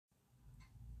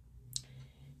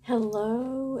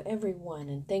Hello, everyone,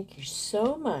 and thank you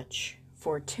so much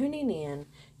for tuning in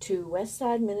to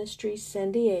Westside Ministries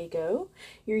San Diego.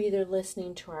 You're either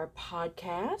listening to our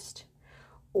podcast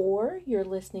or you're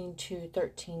listening to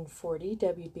 1340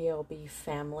 WBLB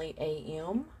Family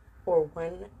AM or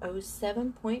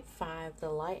 107.5 The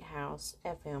Lighthouse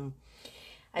FM.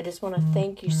 I just want to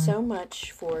thank you so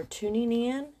much for tuning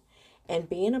in and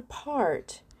being a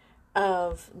part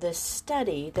of the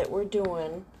study that we're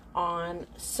doing on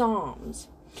Psalms.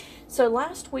 So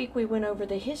last week we went over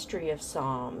the history of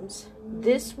Psalms.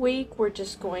 This week we're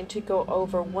just going to go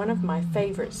over one of my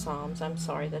favorite Psalms. I'm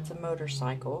sorry, that's a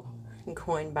motorcycle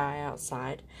going by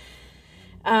outside.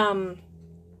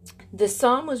 The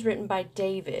psalm was written by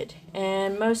David,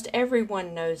 and most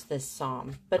everyone knows this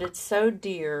psalm, but it's so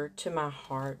dear to my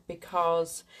heart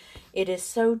because it is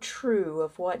so true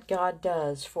of what God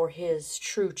does for his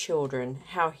true children,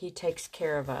 how he takes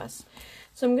care of us.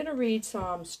 So I'm going to read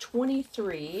Psalms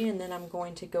 23, and then I'm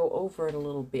going to go over it a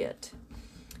little bit.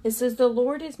 It says, "The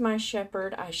Lord is my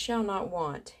shepherd, I shall not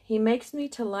want. He makes me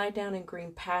to lie down in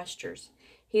green pastures.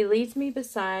 He leads me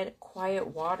beside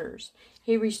quiet waters.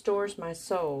 He restores my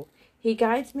soul. He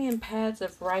guides me in paths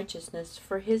of righteousness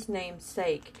for his name's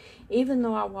sake. Even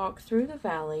though I walk through the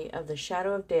valley of the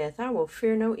shadow of death, I will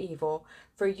fear no evil,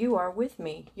 for you are with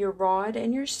me. Your rod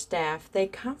and your staff, they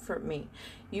comfort me.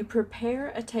 You prepare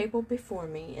a table before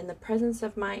me in the presence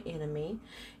of my enemy.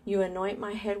 You anoint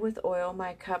my head with oil,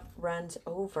 my cup runs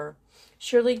over.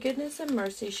 Surely goodness and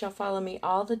mercy shall follow me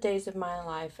all the days of my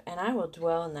life, and I will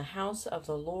dwell in the house of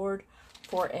the Lord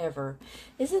forever."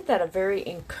 Isn't that a very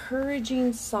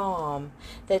encouraging psalm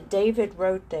that David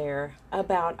wrote there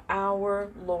about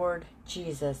our Lord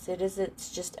Jesus?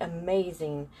 It's just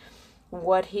amazing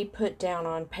what he put down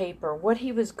on paper, what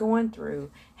he was going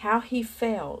through, how he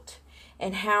felt,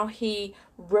 and how he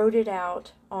wrote it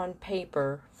out on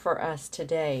paper for us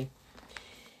today.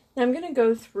 Now I'm going to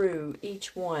go through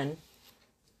each one.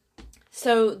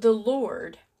 So the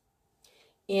Lord,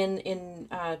 in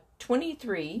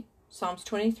 23, Psalms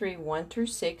 23, 1 through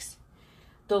 6,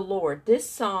 the Lord, this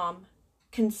psalm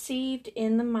conceived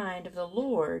in the mind of the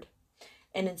Lord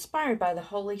and inspired by the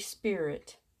Holy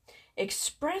Spirit,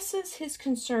 expresses his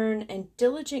concern and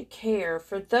diligent care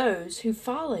for those who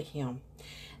follow him.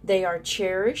 They are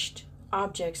cherished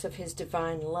objects of his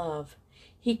divine love.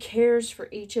 He cares for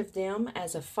each of them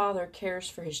as a father cares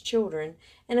for his children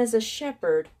and as a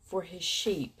shepherd for his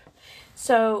sheep.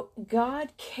 So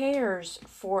God cares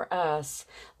for us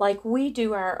like we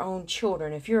do our own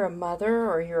children. If you're a mother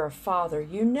or you're a father,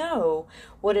 you know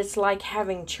what it's like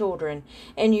having children,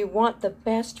 and you want the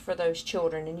best for those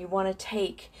children, and you want to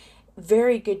take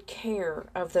very good care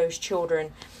of those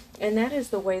children. And that is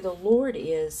the way the Lord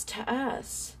is to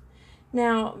us.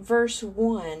 Now, verse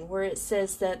 1, where it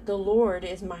says that the Lord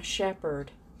is my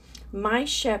shepherd. My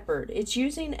shepherd, it's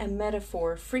using a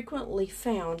metaphor frequently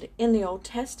found in the Old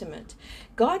Testament.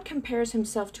 God compares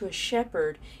himself to a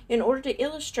shepherd in order to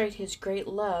illustrate his great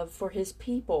love for his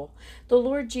people. The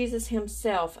Lord Jesus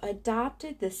himself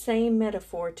adopted the same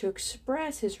metaphor to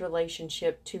express his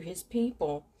relationship to his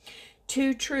people.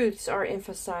 Two truths are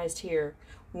emphasized here.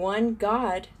 One,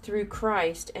 God, through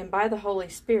Christ and by the Holy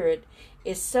Spirit,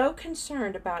 is so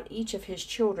concerned about each of his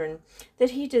children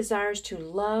that he desires to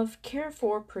love, care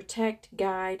for, protect,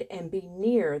 guide, and be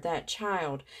near that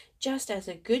child, just as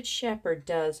a good shepherd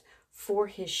does for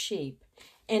his sheep.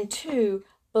 And two,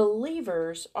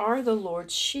 believers are the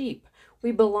Lord's sheep.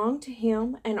 We belong to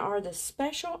him and are the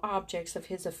special objects of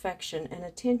his affection and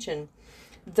attention.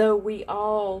 Though we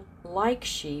all, like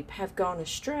sheep, have gone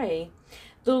astray,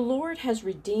 the Lord has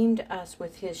redeemed us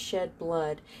with his shed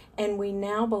blood, and we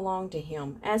now belong to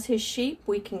him. As his sheep,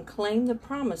 we can claim the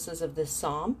promises of this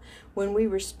psalm when we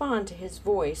respond to his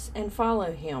voice and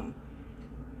follow him.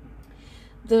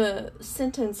 The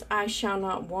sentence, "I shall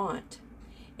not want,"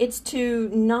 it's to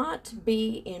not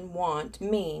be in want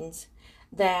means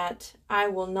that I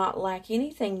will not lack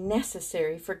anything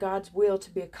necessary for God's will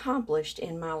to be accomplished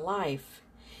in my life.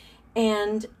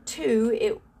 And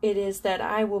two, it is that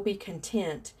I will be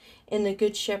content in the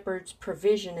Good Shepherd's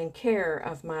provision and care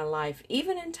of my life,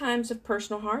 even in times of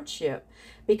personal hardship,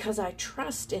 because I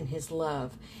trust in his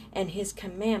love and his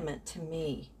commandment to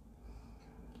me.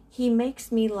 He makes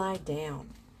me lie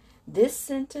down. This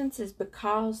sentence is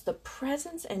because the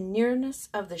presence and nearness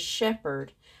of the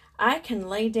shepherd, I can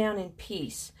lay down in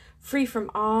peace, free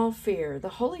from all fear. The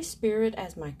Holy Spirit,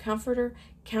 as my comforter,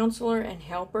 counselor, and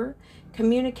helper,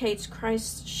 communicates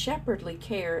Christ's shepherdly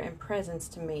care and presence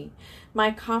to me.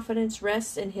 My confidence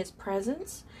rests in his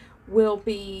presence, will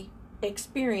be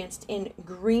experienced in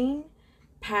green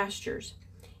pastures.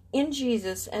 in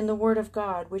Jesus and the Word of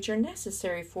God, which are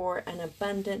necessary for an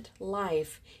abundant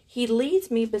life. He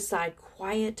leads me beside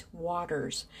quiet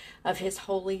waters of His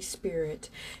Holy Spirit,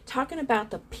 talking about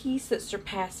the peace that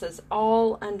surpasses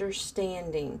all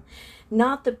understanding,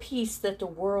 not the peace that the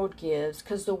world gives,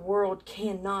 because the world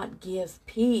cannot give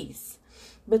peace,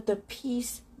 but the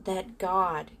peace that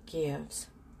God gives.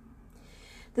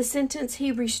 The sentence,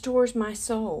 He restores my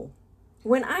soul.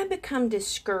 When I become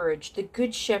discouraged, the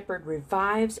Good Shepherd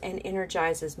revives and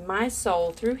energizes my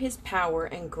soul through His power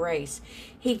and grace.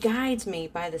 He guides me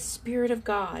by the Spirit of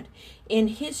God in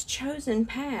His chosen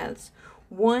paths,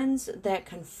 ones that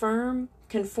conform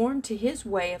to His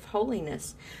way of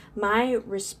holiness. My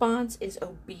response is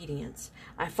obedience.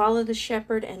 I follow the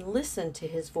Shepherd and listen to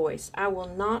His voice. I will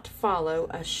not follow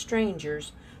a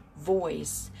stranger's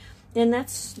voice. And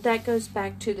that goes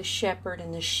back to the shepherd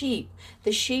and the sheep.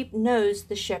 The sheep knows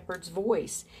the shepherd's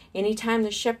voice. Anytime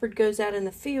the shepherd goes out in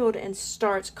the field and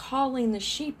starts calling the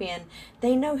sheep in,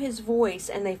 they know his voice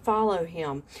and they follow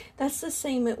him. That's the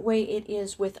same way it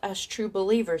is with us true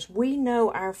believers. We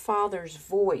know our Father's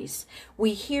voice.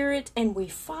 We hear it and we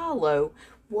follow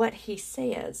what He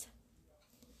says.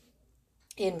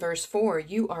 In verse 4,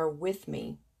 you are with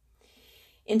me.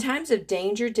 In times of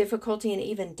danger, difficulty, and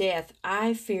even death,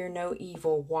 I fear no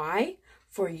evil. Why?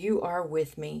 For you are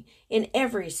with me in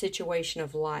every situation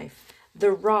of life.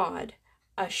 The rod,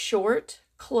 a short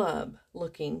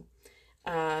club-looking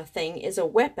thing, is a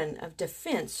weapon of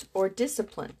defense or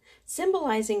discipline,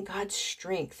 symbolizing God's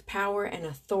strength, power, and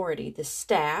authority. The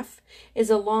staff is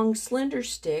a long, slender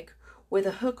stick with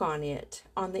a hook on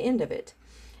the end of it,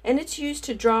 and it's used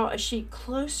to draw a sheep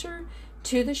closer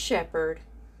to the shepherd,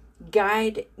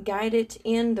 guide it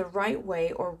in the right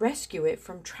way, or rescue it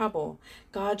from trouble.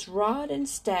 God's rod and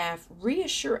staff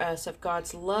reassure us of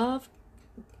God's love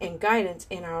and guidance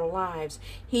in our lives.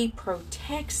 He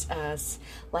protects us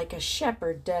like a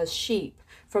shepherd does sheep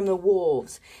from the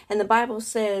wolves. And the Bible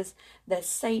says that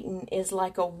Satan is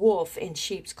like a wolf in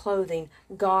sheep's clothing.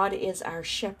 God is our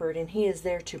shepherd, and He is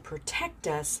there to protect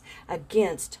us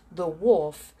against the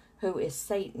wolf, who is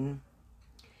Satan.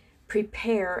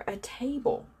 Prepare a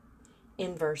table.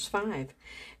 In verse 5,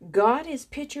 God is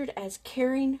pictured as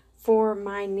caring for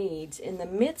my needs in the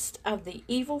midst of the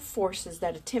evil forces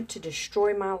that attempt to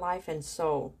destroy my life and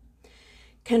soul.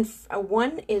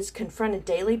 One is confronted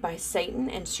daily by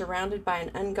Satan and surrounded by an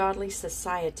ungodly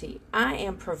society. I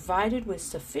am provided with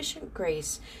sufficient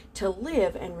grace to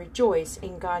live and rejoice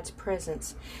in God's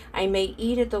presence. I may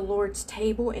eat at the Lord's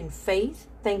table in faith,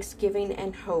 thanksgiving,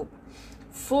 and hope,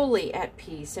 fully at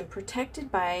peace and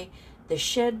protected by the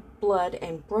shed blood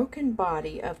and broken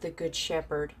body of the Good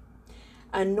Shepherd.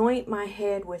 Anoint my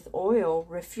head with oil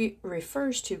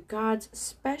refers to God's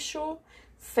special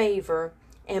favor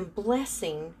and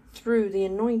blessing through the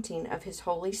anointing of His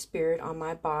Holy Spirit on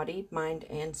my body, mind,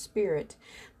 and spirit.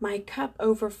 My cup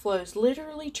overflows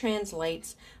literally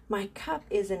translates, my cup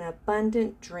is an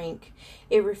abundant drink.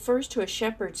 It refers to a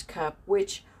shepherd's cup,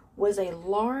 which was a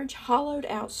large hollowed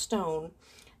out stone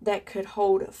that could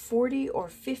hold 40 or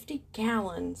 50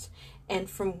 gallons, and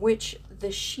from which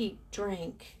the sheep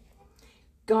drank.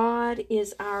 God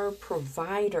is our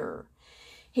provider.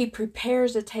 He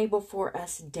prepares a table for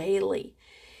us daily.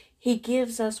 He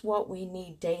gives us what we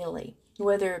need daily,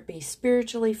 whether it be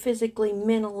spiritually, physically,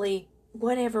 mentally,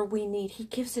 whatever we need. He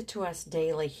gives it to us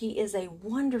daily. He is a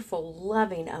wonderful,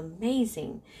 loving,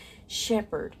 amazing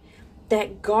shepherd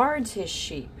that guards His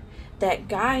sheep, that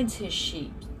guides His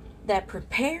sheep, that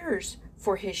prepares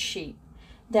for His sheep,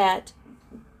 that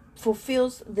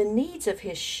fulfills the needs of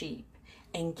His sheep,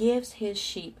 and gives His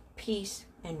sheep peace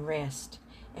and rest.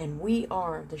 And we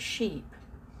are the sheep,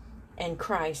 and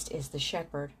Christ is the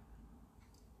shepherd.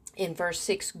 In verse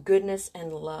 6, goodness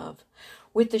and love.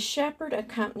 With the shepherd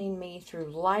accompanying me through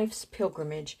life's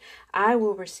pilgrimage, I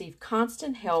will receive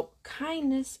constant help,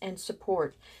 kindness, and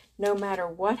support. No matter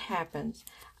what happens,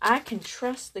 I can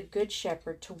trust the Good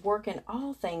Shepherd to work in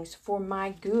all things for my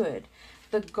good.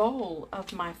 The goal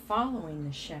of my following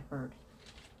the shepherd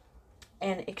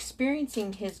and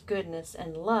experiencing His goodness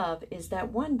and love is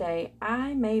that one day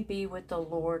I may be with the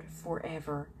Lord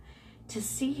forever, to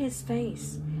see His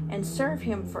face and serve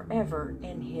Him forever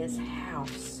in His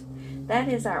house. That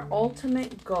is our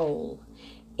ultimate goal,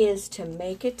 is to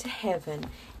make it to heaven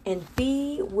and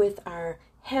be with our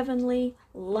heavenly,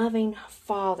 loving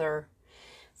Father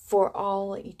for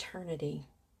all eternity.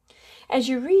 As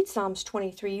you read Psalms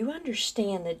 23, you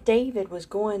understand that David was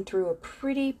going through a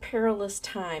pretty perilous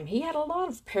time. He had a lot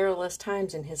of perilous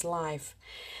times in his life.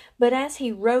 But as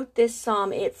he wrote this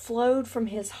psalm, it flowed from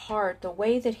his heart, the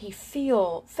way that he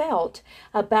felt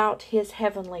about his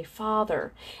heavenly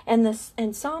Father.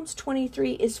 And Psalms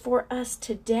 23 is for us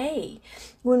today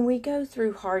when we go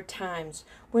through hard times,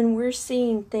 when we're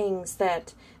seeing things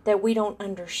that we don't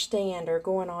understand are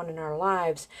going on in our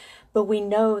lives, but we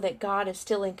know that God is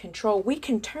still in control. We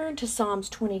can turn to Psalms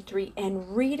 23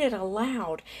 and read it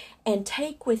aloud and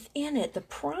take within it the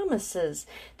promises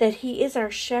that he is our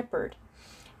shepherd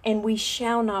and we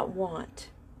shall not want,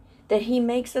 that he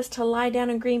makes us to lie down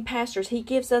in green pastures. He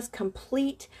gives us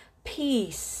complete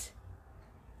peace,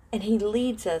 and he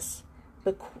leads us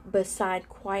beside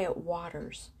quiet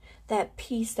waters. That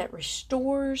peace that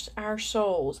restores our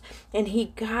souls, and he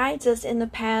guides us in the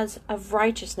paths of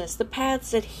righteousness, the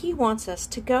paths that he wants us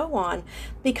to go on,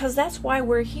 because that's why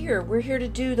we're here. We're here to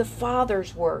do the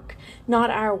Father's work,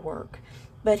 not our work,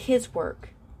 but his work.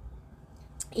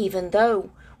 Even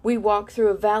though we walk through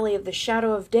a valley of the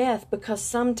shadow of death, because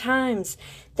sometimes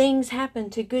things happen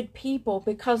to good people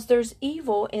because there's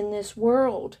evil in this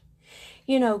world.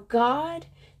 You know, God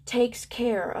takes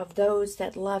care of those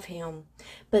that love him,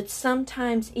 but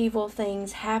sometimes evil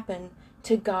things happen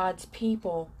to God's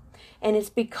people. And it's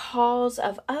because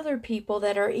of other people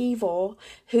that are evil,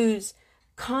 whose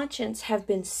conscience have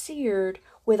been seared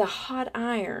with a hot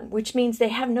iron, which means they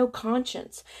have no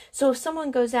conscience. So if someone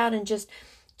goes out and just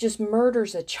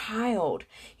murders a child,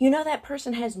 you know that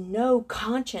person has no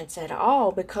conscience at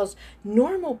all, because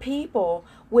normal people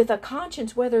with a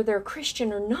conscience, whether they're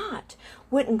Christian or not,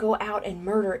 wouldn't go out and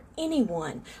murder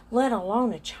anyone, let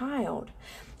alone a child.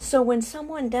 So when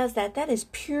someone does that, that is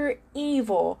pure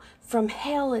evil from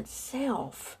hell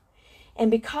itself. And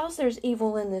because there's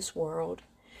evil in this world,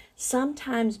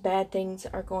 sometimes bad things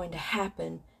are going to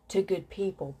happen to good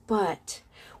people. But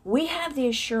we have the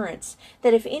assurance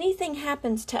that if anything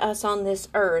happens to us on this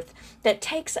earth that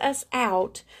takes us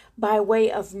out by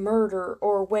way of murder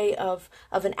or way of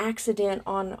an accident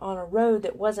on a road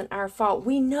that wasn't our fault,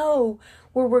 we know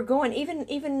where we're going.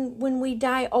 Even when we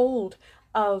die old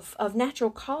of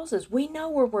natural causes, we know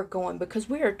where we're going, because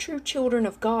we are true children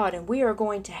of God, and we are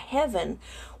going to heaven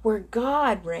where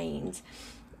God reigns,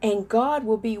 and God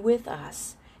will be with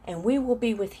us. And we will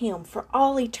be with him for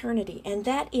all eternity. And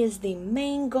that is the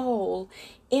main goal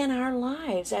in our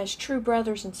lives as true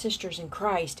brothers and sisters in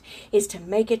Christ, is to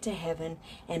make it to heaven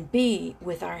and be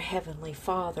with our Heavenly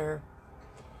Father.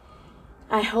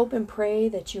 I hope and pray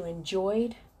that you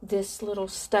enjoyed this little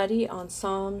study on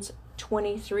Psalms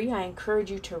 23. I encourage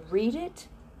you to read it.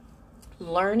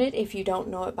 Learn it. If you don't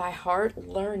know it by heart,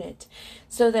 learn it,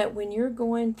 so that when you're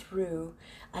going through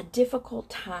a difficult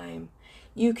time,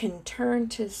 you can turn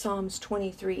to Psalms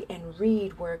 23 and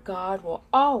read where God will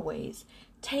always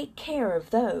take care of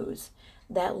those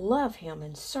that love him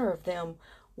and serve them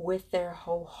with their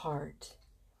whole heart.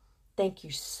 Thank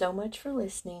you so much for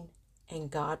listening,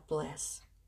 and God bless.